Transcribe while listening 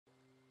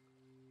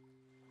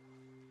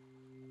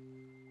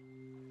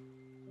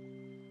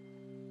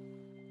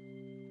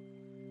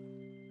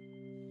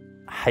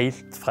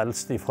helt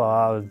frelst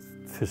fra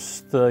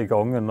første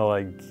gangen når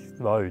jeg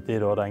var ute i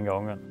den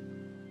gangen.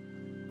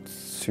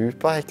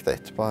 Superhekta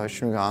etterpå har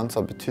ikke noe annet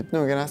som har betydd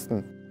noe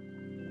nesten.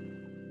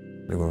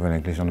 Det går vel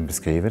egentlig ikke an å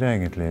beskrive det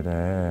egentlig. Det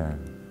er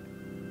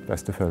den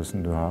beste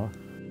følelsen du har.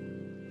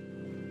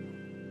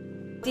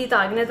 De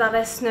dagene der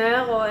det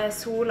snør og er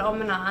sol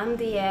om en annen,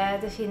 de er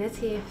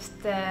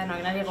definitivt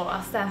noen av de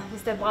råeste.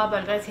 Hvis det er bra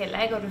bølger i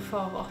tillegg og du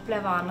får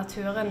oppleve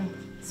naturen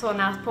så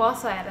nært på,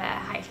 så er det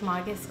helt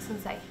magisk,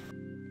 synes jeg.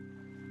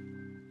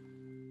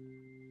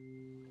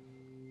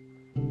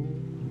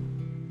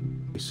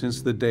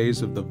 Since the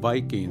days of the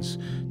Vikings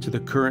to the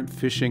current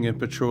fishing and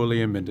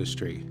petroleum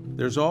industry,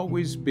 there's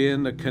always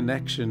been a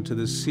connection to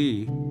the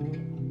sea.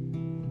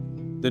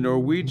 The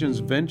Norwegians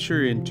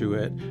venture into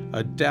it,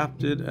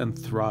 adapted and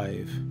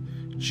thrive,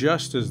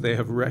 just as they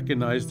have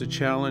recognized the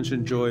challenge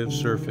and joy of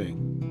surfing.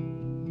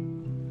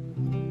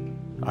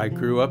 I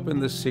grew up in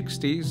the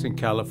 60s in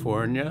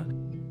California.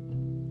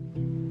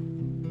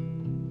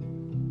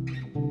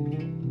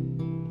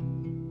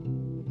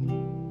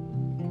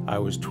 I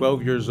was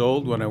 12 years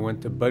old when I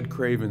went to Bud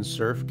Craven's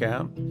surf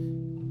camp.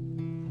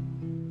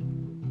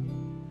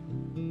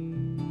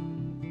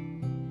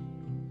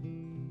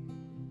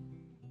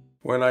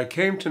 When I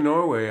came to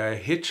Norway, I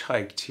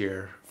hitchhiked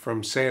here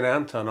from St.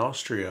 Anton,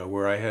 Austria,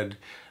 where I had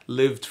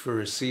lived for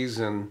a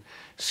season,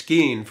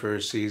 skiing for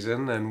a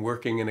season, and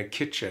working in a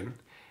kitchen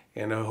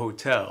in a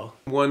hotel.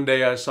 One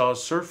day I saw a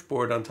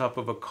surfboard on top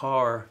of a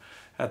car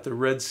at the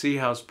Red Sea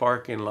House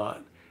parking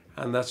lot,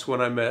 and that's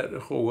when I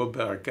met Roa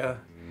Berge.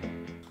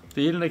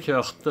 Bilen jeg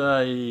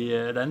kjørte i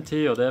den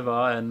tiden, det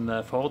var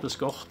en Ford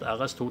Escort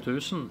RS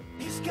 2000.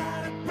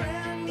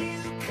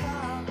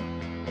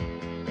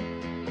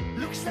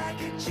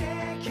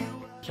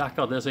 Ikke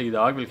akkurat det som jeg i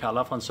dag vil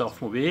kalle for en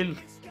surfmobil.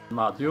 Vi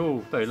hadde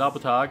jo bøyler på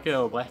taket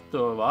og brett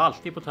og var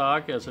alltid på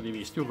taket, så de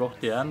viste jo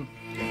godt igjen.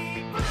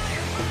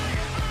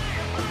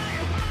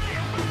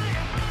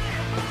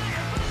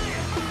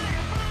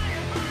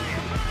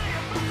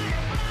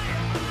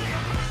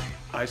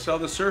 I saw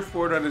the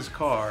surfboard on his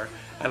car,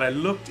 and I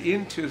looked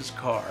into his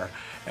car,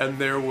 and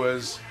there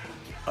was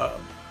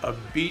a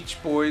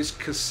Beach Boys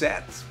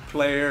cassette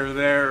player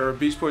there, or a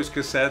Beach Boys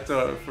cassette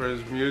for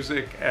his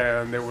music,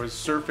 and there was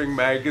surfing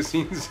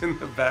magazines in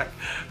the back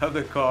of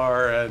the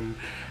car, and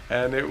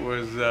it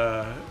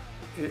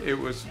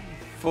was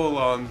full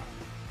on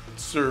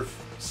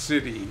surf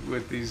city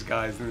with these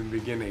guys in the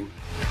beginning.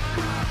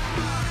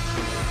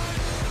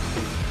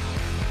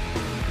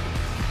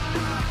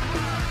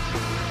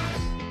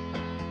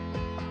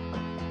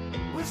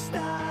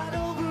 Start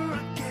over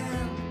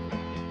again,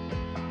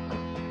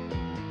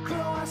 grow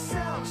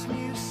ourselves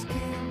new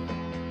skin,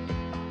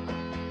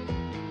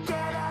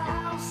 get a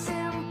house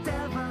in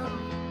Devon,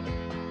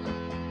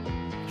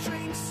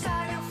 drink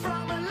cider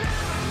from a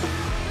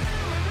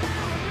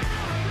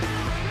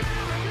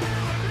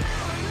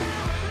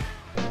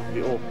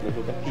Vi åpner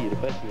klokka 4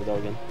 på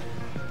ettermiddagen,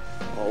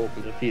 og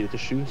åpner fra 4 til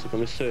 7, så kan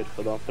vi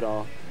surfe da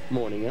fra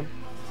morgenen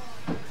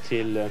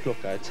til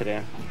klokka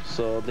 3,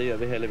 så det gjør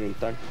vi hele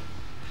vinteren.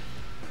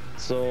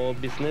 Så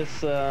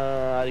business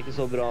er ikke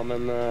så bra,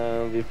 men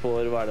vi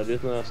får være der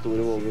ute når det er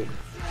store våger.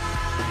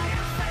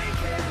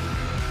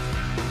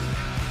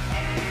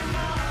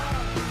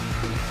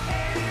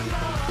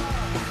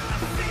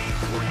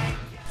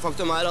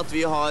 Faktum er at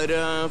vi har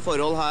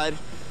forhold her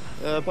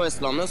på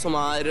Vestlandet som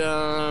er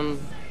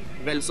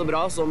vel så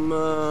bra som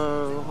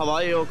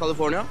Hawaii og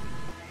California.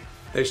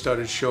 They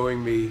started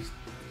showing me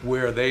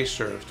where they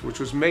surfed, which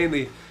was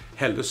mainly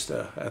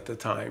Hellestad at the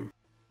time.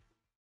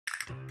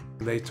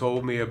 They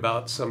told me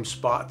about some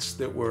spots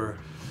that were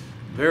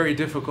very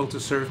difficult to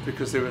surf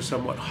because they were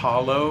somewhat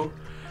hollow,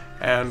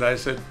 and I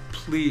said,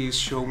 please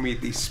show me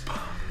these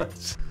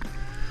spots.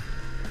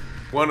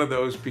 One of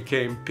those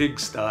became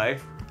Pigsty.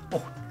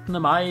 8.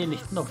 mai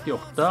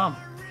 1988,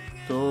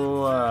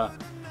 da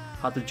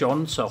hadde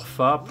John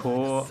surfet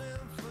på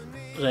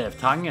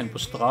Revtangen, på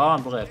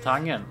stranden på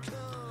Revtangen.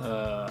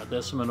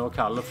 Det som vi nå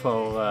kaller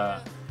for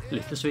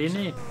Lille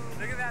Svini.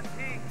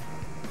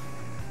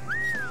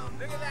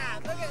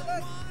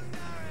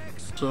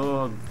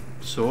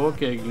 Så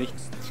jeg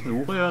litt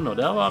nordsjøen, og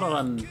der var det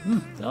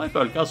en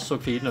bølge som så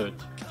fin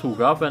ut. Tok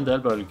av en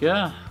del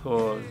bølger,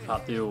 og det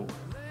var jo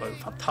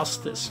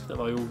fantastisk. Det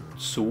var jo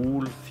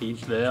sol,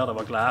 fint vær, det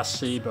var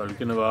glassy,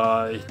 bølgene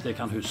var, etter jeg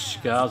kan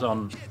huske,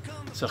 sånn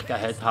cirka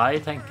head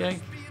high, tenker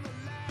jeg.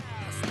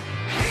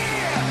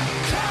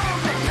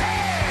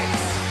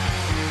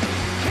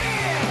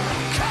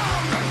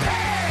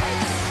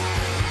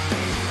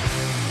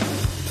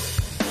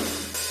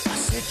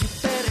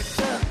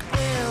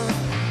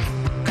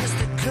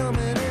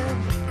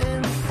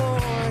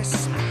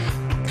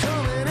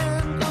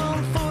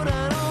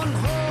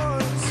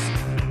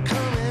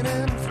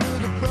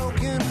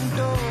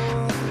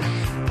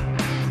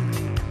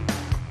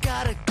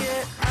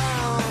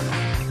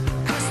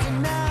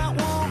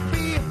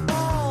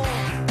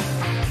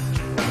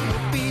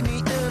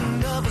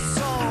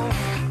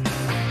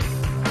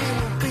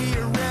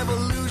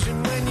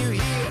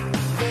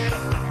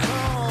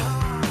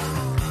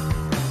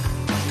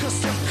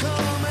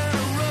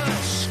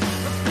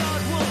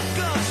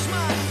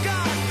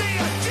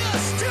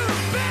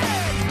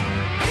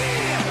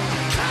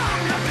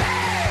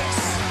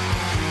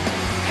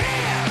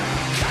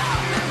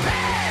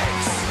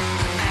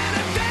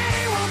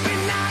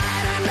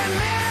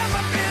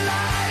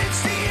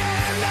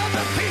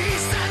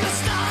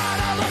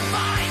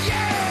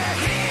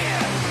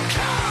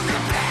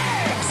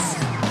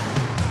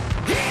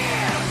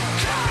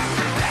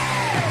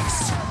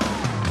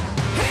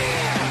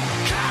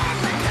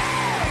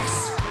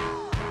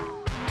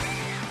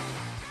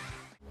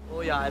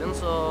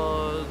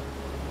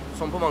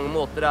 på mange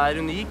måter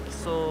unik,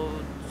 så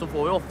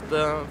får vi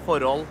ofte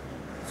forhold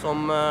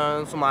som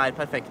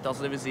perfekte,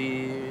 altså det vil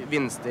si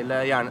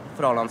vindstille, gjerne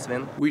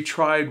fralandsvind. We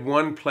tried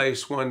one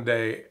place one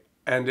day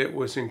and it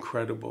was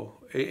incredible.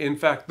 In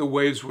fact, the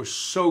waves were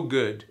so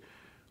good,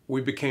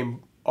 we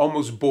became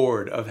almost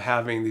bored of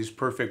having these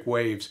perfect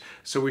waves.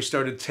 So we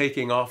started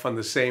taking off on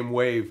the same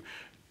wave,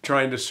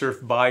 trying to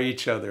surf by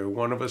each other.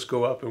 One of us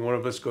go up and one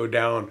of us go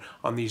down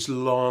on these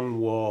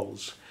long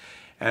walls.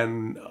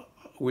 And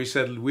we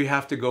said, we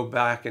have to go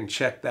back and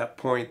check that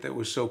point that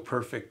was so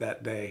perfect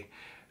that day.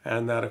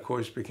 And that, of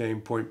course, became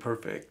Point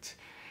Perfect.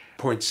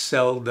 Point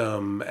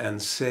Seldom and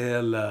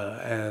Sela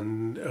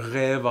and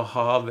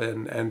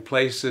Revahaven and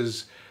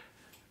places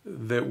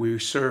that we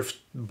surfed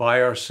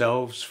by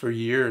ourselves for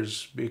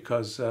years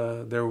because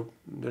there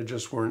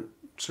just weren't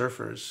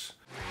surfers.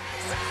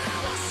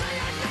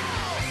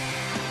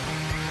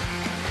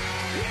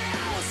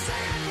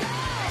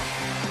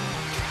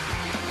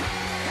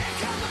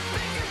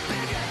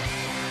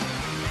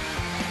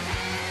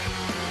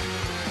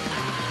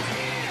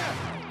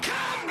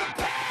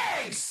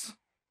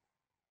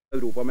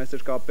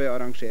 Europamesterskapet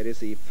arrangeres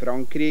i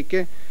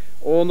Frankrike,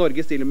 og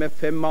Norge stiller med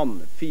 5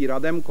 mann. 4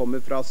 av dem kommer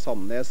fra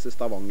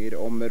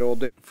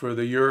Sandnes-Stavanger-området. For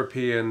the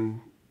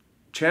European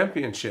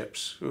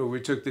Championships, we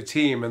took the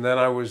team, and then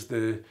I was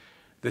the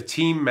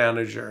team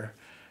manager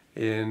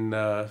in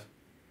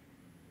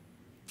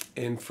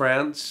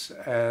France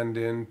and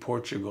in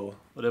Portugal.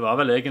 Og det var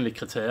vel egentlig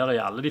kriterier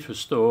i alle de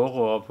første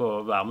årene på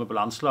å være med på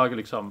landslaget,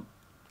 liksom,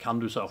 kan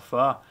du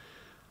surfe?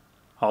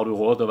 Har du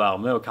råd til å være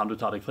med, og kan du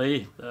ta deg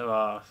fri?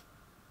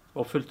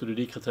 Oppfylte du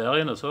de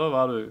kriteriene, så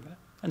var du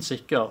en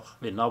sikker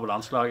vinner på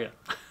landslaget.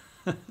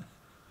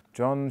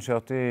 John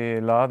kjørte i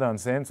laderen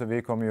sin, så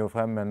vi kom jo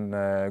frem en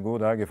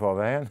god dag i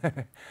forveien.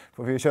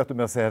 For vi kjørte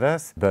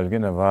Mercedes.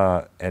 Bølgene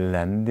var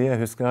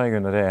elendige, husker jeg,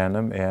 under det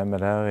EM-et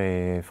der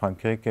i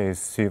Frankrike i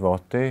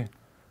 87.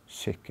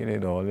 Skikkelig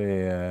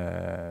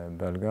dårlige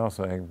bølger,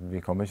 så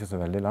vi kom ikke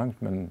så veldig langt,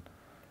 men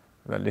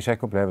veldig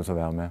kjekk opplevelse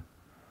å være med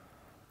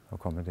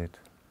og komme dit.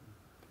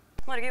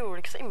 Norge gjorde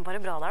det ikke så innbare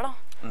bra der, da?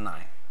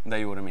 Nei. Det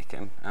gjorde de ikke.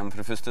 For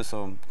det første så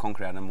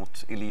konkurrerer de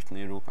mot eliten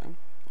i Europa.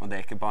 Og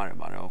det ikke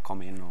bare å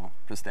komme inn og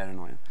prestere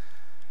noe.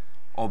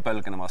 Og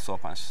bølgene var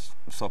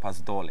såpass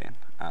dårlige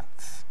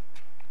at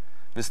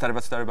hvis det hadde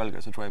vært større bølger,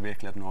 så tror jeg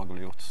virkelig at Norge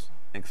ville gjort,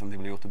 de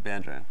ville gjort det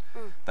bedre.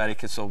 Det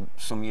ikke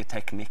så mye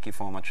teknikk i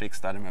form av triks,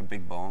 det mer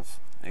big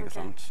balls. Ikke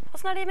sant?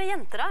 Hvordan det med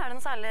jenter da? Det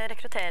noen særlig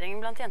rekruttering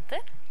blant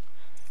jenter?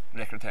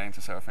 Rekruttering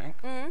til surfing?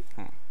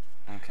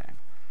 Ok.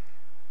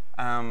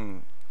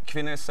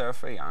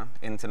 Kvinnesurfer, ja.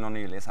 Inntil nå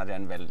nylig så hadde jeg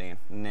en veldig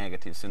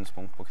negativ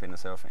synspunkt på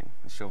kvinnesurfing.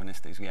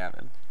 Chauvinistisk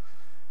jævel.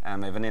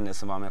 En venninne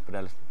som var med på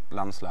det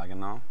landslaget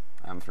nå,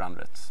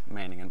 forandret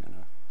meningen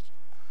min.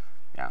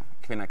 Ja,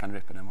 kvinner kan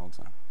rippe dem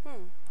også.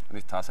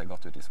 De tar seg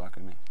godt ut i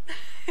svakøkonomi.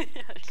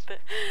 Ja, riktig.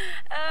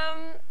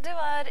 Du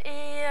var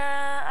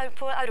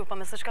på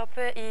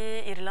Europamesterskapet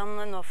i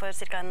Irland nå for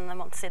ca. en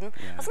måned siden.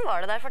 Hvordan var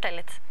det der? Fortell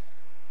litt.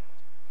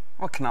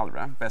 Det var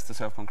knallbra. Beste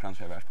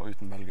surfkonkurranse jeg har vært på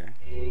uten bølger.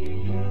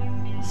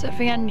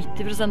 Surfing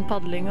 90%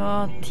 paddling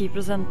og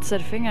 10%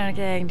 surfing, det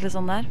ikke egentlig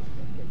sånn der?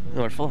 I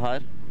hvert fall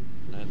her.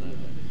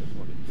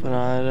 For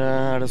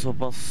her det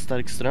såpass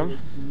sterk strøm.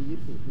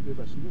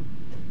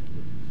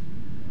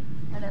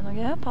 Det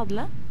noe å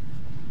paddle?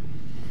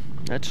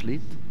 Det et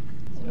slit.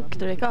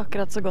 Lukter det ikke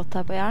akkurat så godt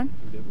her på Jæren?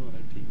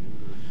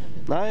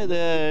 Nei,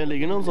 det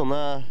ligger noen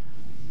sånne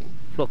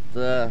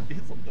flotte,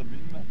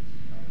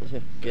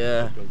 kjekke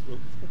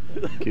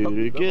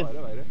kuruker.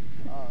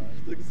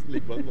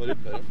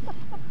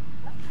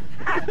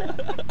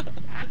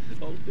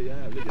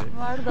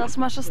 Hva det da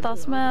som så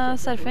stas med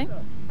surfing?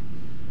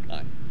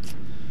 Nei.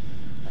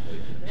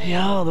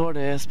 Ja, det var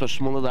det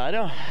spørsmålet der,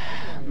 ja.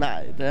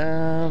 Nei,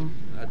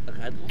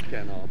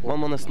 man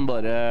må nesten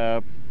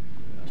bare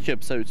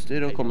kjøpe seg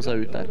utstyr og komme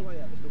seg ut der.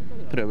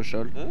 Prøve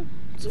selv,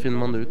 så finner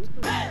man det ut.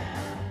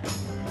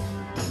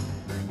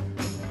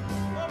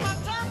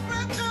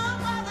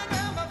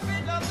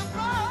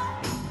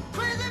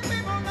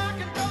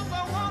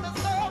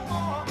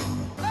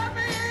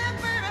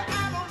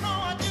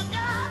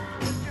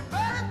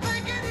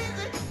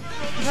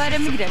 Du har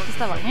emigrert til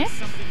Stavanger?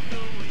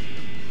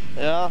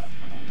 Ja.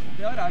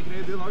 Det har jeg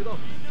greid i dag, da.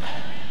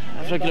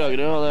 Jeg fra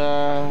Kragerø, og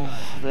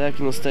det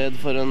ikke noe sted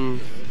for en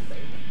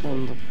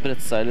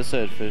brettseiler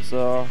surfer,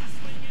 så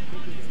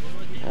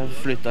jeg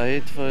flyttet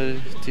hit for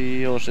 10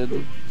 år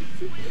siden.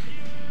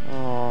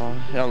 Og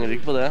jeg angrer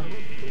ikke på det.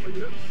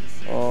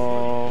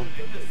 Og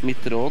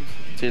mitt råd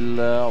til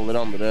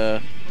alle andre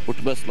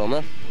borte på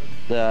Østlandet,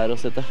 det å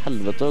se til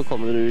helvete og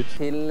komme dere ut.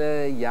 Til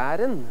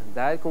Jæren,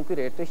 der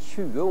konkurrerte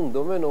 20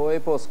 ungdommer nå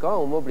i påska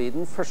om å bli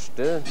den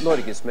første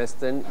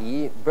norgesmesteren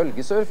i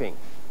bølgesurfing.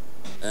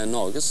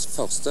 Norges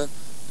første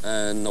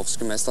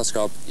norske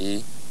mesterskap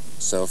i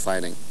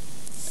surfing,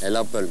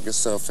 eller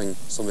bølgesurfing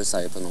som vi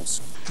sier på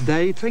norsk.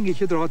 De trenger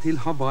ikke dra til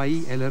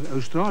Hawaii eller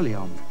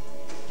Australia.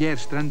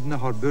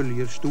 Jærstrendene har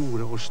bølger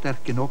store og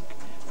sterke nok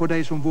for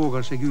de som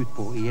våger seg ut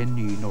på i en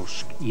ny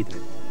norsk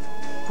idrett.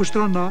 På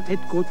stranda et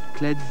godt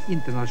kledd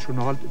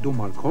internasjonalt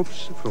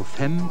dommerkorps fra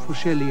 5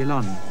 forskjellige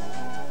land.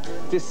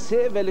 Det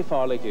ser veldig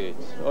farlig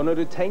ut, og når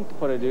du tenker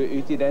på det, du er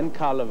ute i den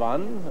kalde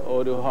vann,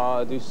 og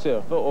du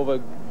surfer over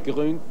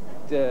grunt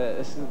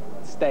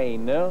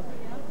steiner,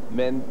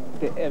 men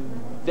det er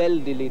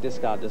veldig lite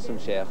skade som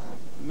skjer.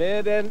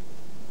 Med den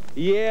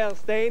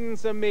Jærsteinen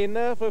som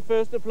minne for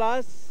første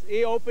plass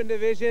i Open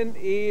Division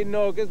i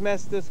Norges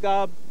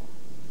mesterskap,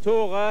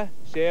 Tore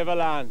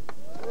Skjæveland.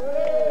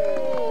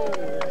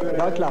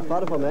 Da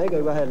klappet det for meg, og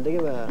jeg var heldig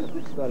med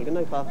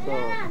bølgende kraft.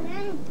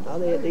 Ja,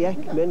 det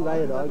gikk min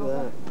vei i dag, det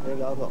er jeg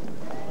glad for.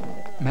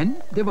 Men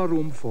det var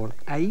rom for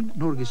 1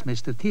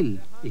 norgesmester til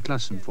i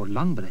klassen for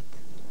langbrett.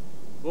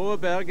 Hvor er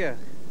Berger?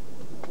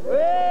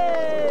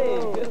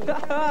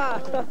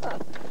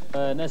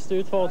 Neste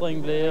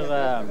utfordring blir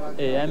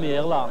EM i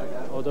Irland,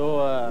 og da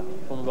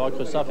får vi bare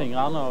krysse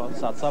fingrene og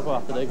satse på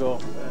at det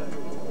går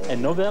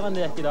enda bedre enn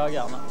det gikk i dag,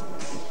 gjerne.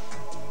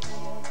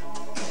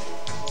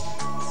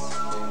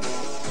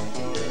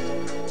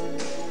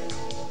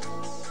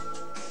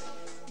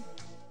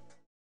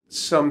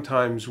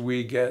 Sometimes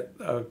we get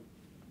a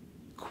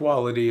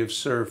quality of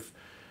surf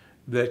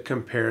that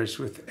compares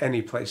with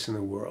any place in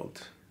the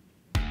world.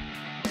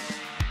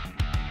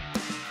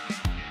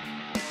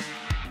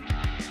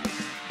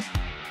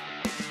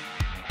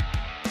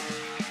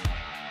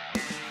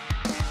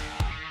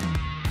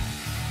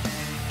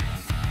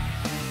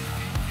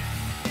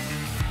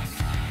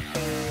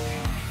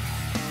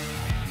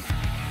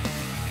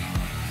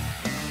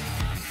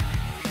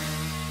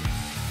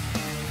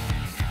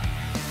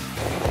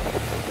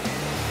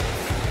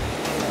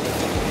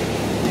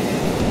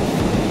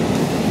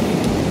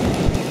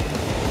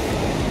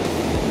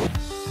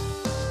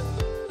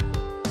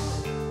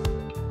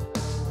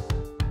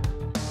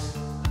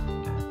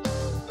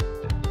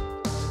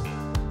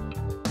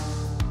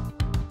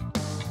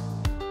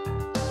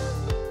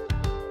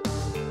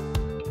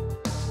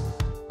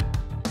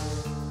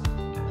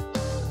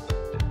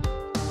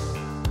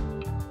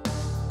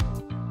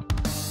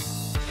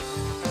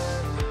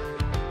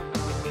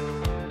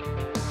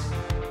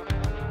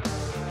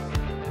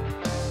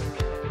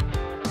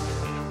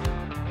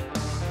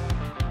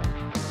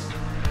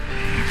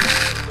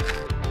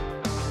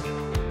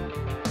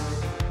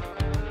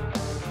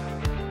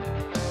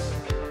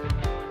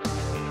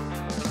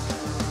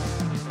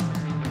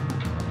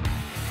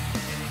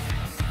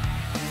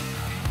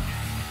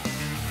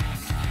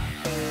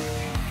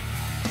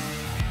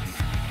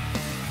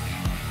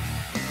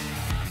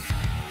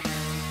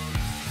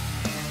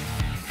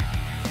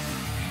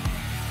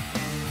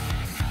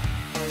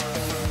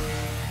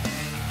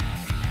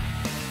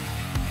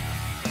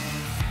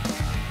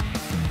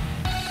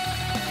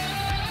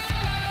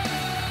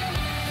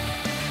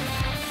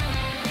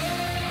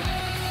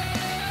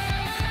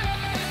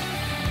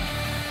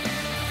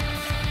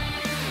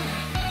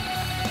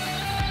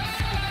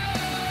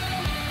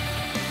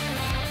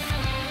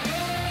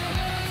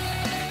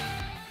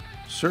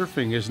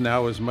 Surfing is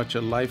now as much a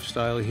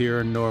lifestyle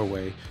here in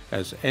Norway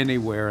as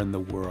anywhere in the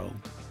world.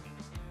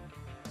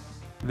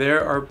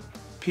 There are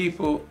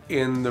people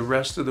in the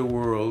rest of the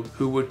world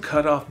who would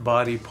cut off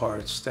body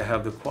parts to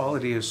have the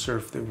quality of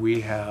surf that we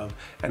have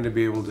and to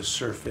be able to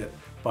surf it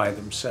by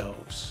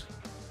themselves.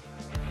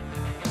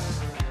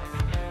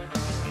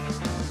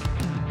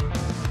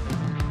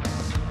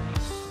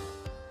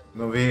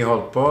 Når vi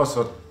holdt på,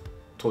 så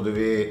trodde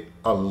vi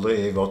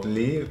aldri i vårt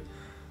liv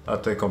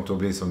at det kom til å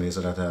bli så mye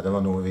som dette her. Det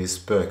var noe vi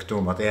spøkte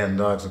om, at en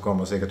dag så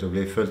kommer det sikkert til å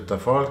bli fullt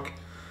av folk.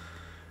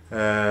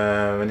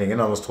 Men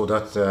ingen av oss trodde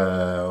at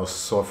og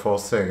så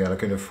for seg, eller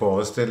kunne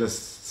forestille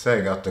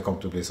seg at det kom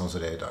til å bli sånn som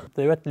det er i dag.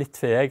 Det er jo et litt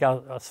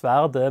tveegget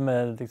sverd det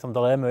med, liksom,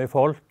 der er mye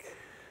folk.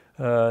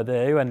 Det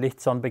er jo en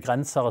litt sånn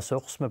begrenset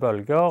ressurs med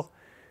bølger.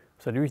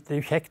 Så det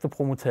er jo kjekt å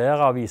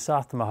promotere og vise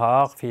at vi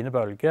har fine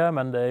bølger,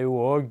 men det er jo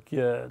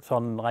også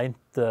sånn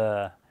rent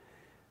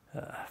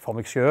for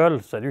meg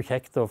selv, så er det jo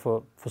kjekt å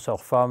få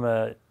surfe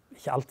med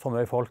ikke alt for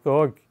mye folk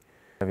også.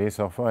 Vi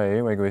surfere er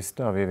jo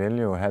egoister, vi vil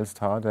jo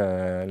helst ha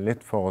det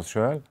litt for oss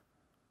selv.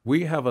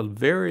 We have a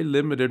very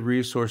limited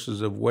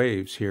resources of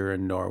waves here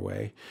in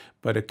Norway,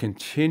 but a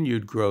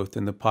continued growth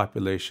in the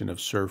population of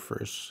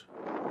surfers.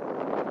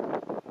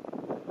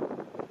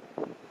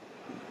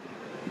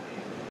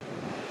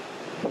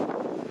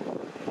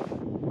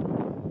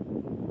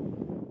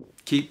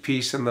 Keep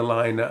peace in the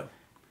lineup,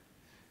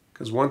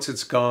 because once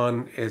it's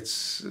gone,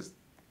 it's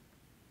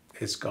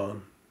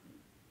gone.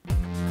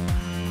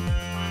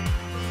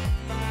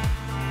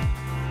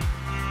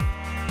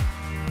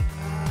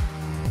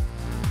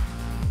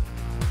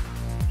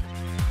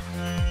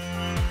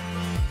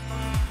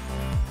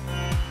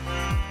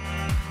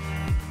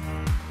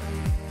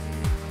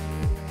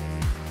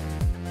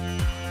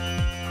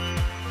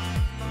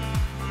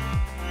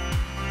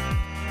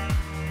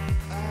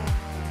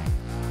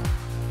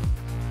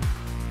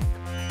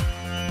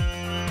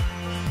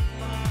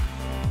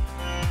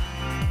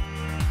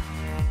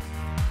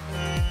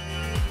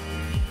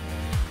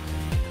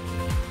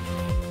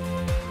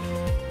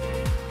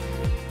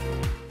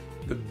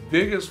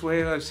 biggest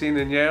wave I've seen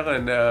in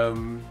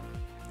Jæren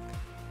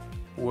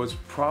was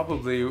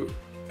probably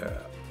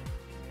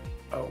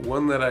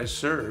one that I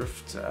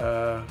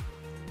surfed,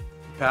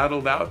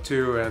 paddled out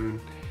to,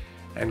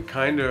 and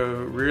kind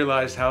of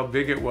realized how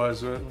big it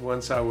was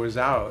once I was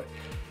out.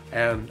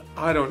 And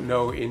I don't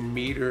know in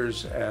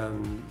meters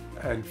and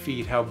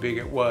feet how big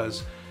it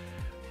was,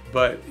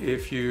 but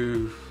if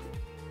you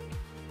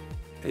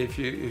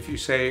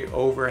say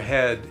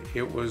overhead,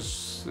 it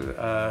was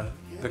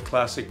the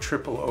classic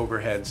triple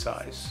overhead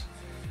size.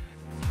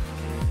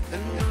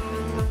 And